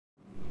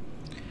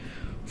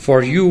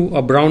For you,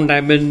 a brown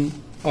diamond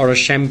or a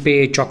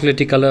champagne,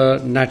 chocolatey color,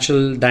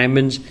 natural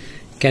diamonds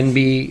can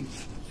be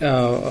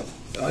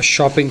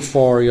shopping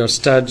for your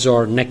studs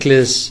or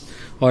necklace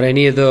or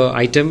any other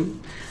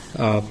item,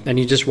 and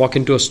you just walk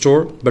into a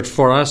store. But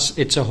for us,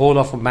 it's a whole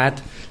of a math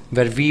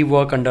where we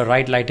work under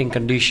right lighting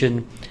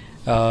condition,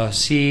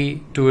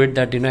 see to it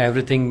that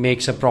everything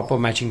makes a proper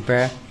matching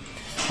pair,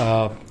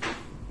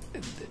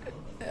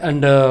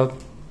 and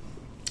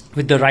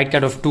with the right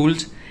kind of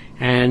tools.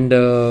 And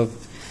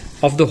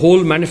of the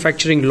whole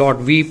manufacturing lot,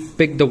 we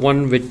pick the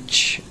one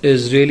which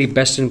is really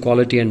best in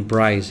quality and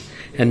price,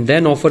 and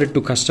then offer it to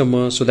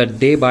customers so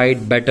that they buy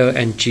it better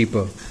and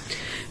cheaper.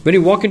 When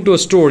you walk into a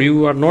store,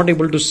 you are not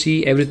able to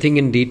see everything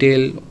in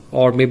detail,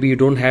 or maybe you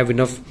don't have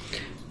enough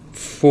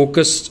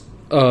focused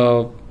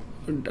or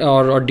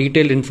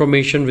detailed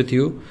information with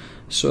you,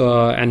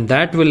 so and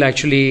that will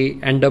actually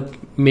end up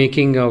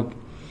making a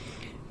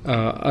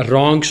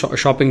wrong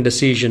shopping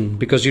decision,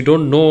 because you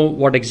don't know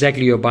what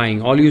exactly you're buying.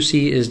 All you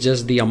see is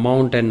just the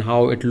amount and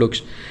how it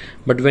looks.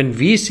 But when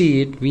we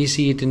see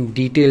it in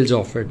details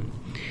of it,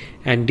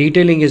 and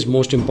detailing is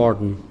most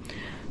important.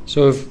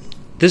 So if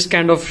this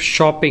kind of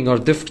shopping or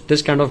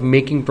this kind of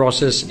making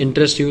process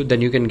interests you, then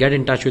you can get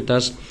in touch with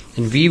us,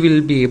 and we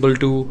will be able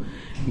to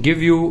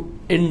give you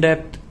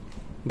in-depth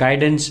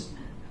guidance,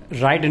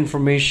 right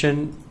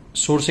information,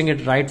 sourcing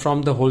it right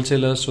from the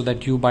wholesalers so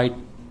that you buy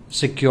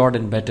secured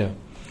and better.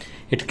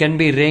 It can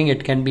be ring,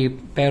 it can be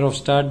pair of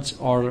studs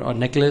or a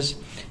necklace.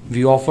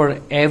 We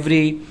offer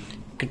every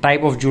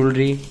type of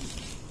jewelry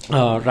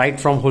right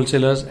from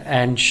wholesalers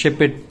and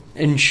ship it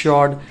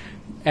insured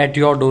at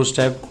your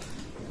doorstep.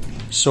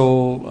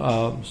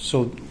 So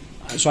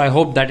I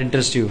hope that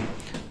interests you.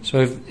 So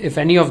if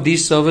any of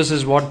these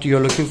services what you're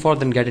looking for,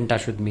 then get in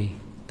touch with me.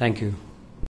 Thank you.